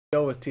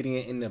Yo, it's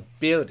TDN in the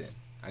building.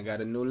 I got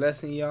a new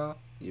lesson, y'all.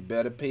 You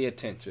better pay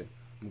attention.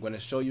 I'm going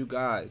to show you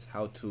guys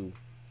how to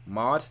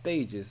mod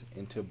stages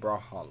into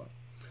Brawlhalla.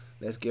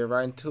 Let's get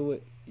right into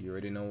it. You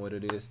already know what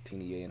it is.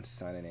 TDN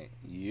signing in.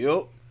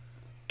 Yup.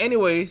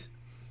 Anyways,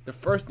 the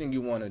first thing you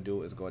want to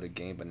do is go to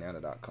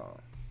GameBanana.com.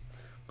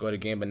 Go to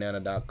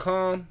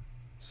GameBanana.com.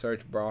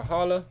 Search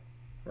Brawlhalla.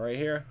 Right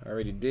here. I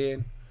already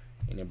did.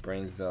 And it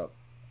brings up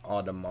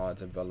all the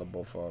mods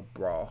available for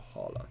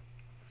Brawlhalla.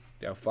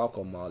 That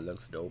Falco mod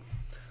looks dope.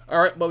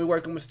 Alright, but we're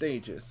working with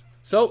stages.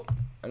 So,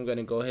 I'm going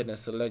to go ahead and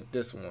select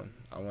this one.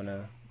 I want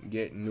to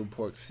get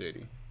Newport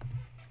City.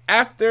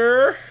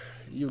 After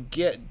you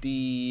get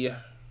the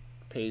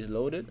page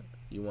loaded,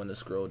 you want to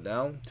scroll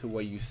down to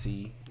where you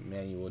see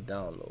manual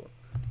download.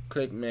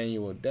 Click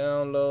manual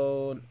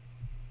download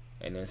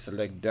and then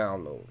select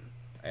download.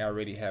 I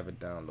already have it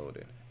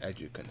downloaded, as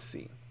you can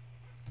see.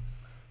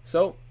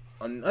 So,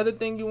 another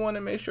thing you want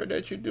to make sure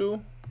that you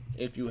do,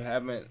 if you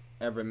haven't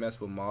ever messed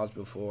with mods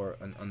before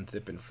and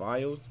unzipping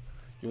files,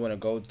 you want to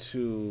go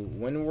to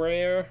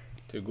WinRAR,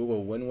 to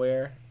Google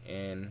WinRAR,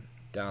 and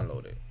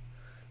download it.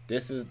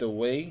 This is the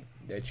way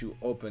that you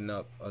open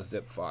up a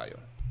zip file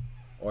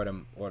or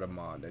the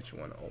mod that you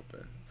want to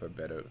open for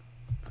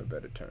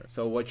better terms.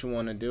 So what you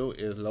want to do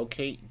is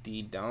locate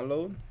the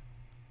download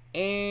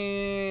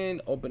and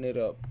open it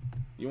up.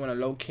 You want to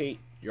locate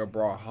your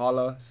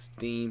Brawlhalla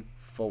Steam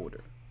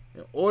folder.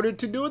 In order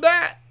to do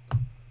that,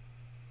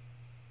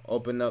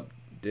 open up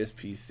this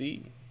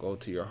PC, go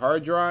to your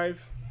hard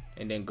drive,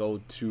 and then go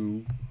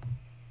to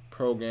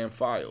program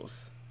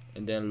files,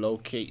 and then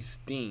locate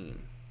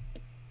Steam.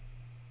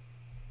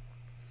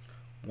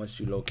 Once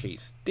you locate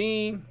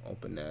Steam,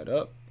 open that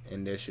up,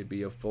 and there should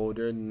be a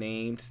folder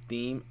named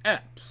Steam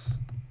Apps.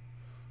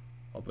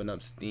 Open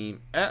up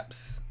Steam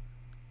Apps,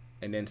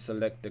 and then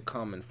select the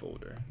common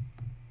folder.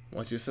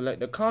 Once you select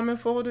the common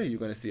folder, you're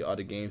going to see all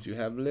the games you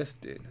have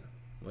listed.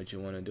 What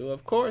you want to do,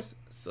 of course,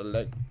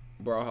 select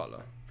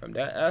Brawlhalla. From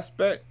that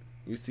aspect,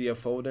 you see a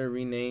folder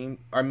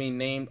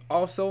named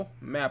also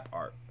Map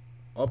Art.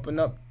 Open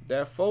up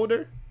that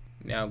folder.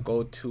 Now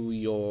go to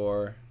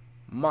your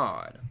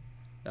mod.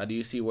 Now do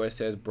you see where it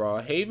says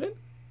Brawlhaven?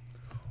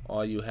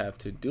 All you have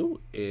to do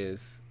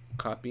is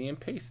copy and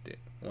paste it.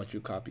 Once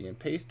you copy and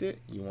paste it,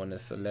 you want to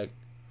select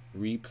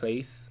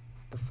replace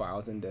the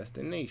files and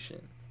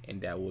destination,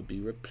 and that will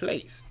be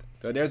replaced.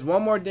 So there's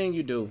one more thing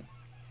you do.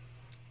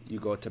 You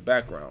go to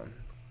background.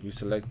 You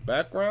select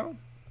background.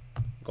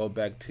 Go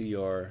back to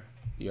your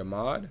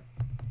mod,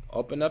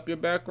 open up your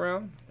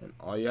background, and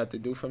all you have to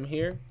do from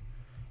here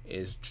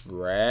is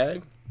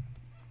drag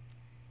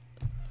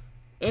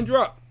and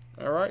drop.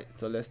 Alright,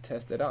 so let's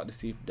test it out to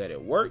see if that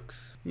it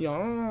works.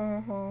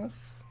 Yes.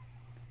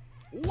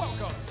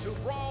 Welcome to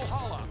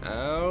Brawlhalla.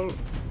 Out.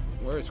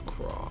 Where's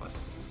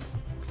Cross?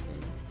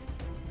 Okay.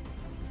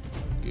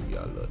 Give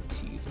y'all a little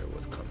teaser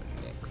what's coming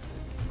next.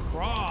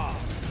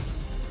 Cross.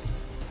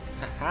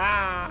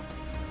 Haha.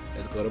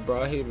 Let's go to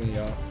Brawlhaven,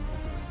 y'all.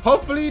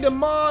 Hopefully the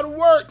mod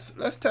works.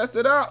 Let's test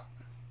it out.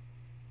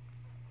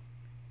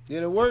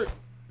 Did it work?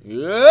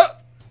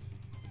 Yep.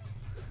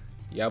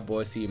 Y'all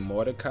boys see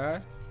Mordecai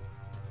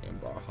in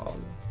Brawlhalla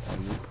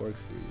on Newport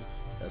City.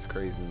 That's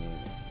crazy.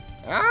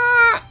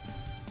 Ah!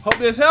 Hope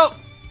this helped.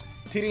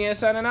 TDN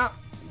signing out.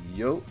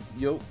 Yo,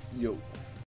 yo, yo.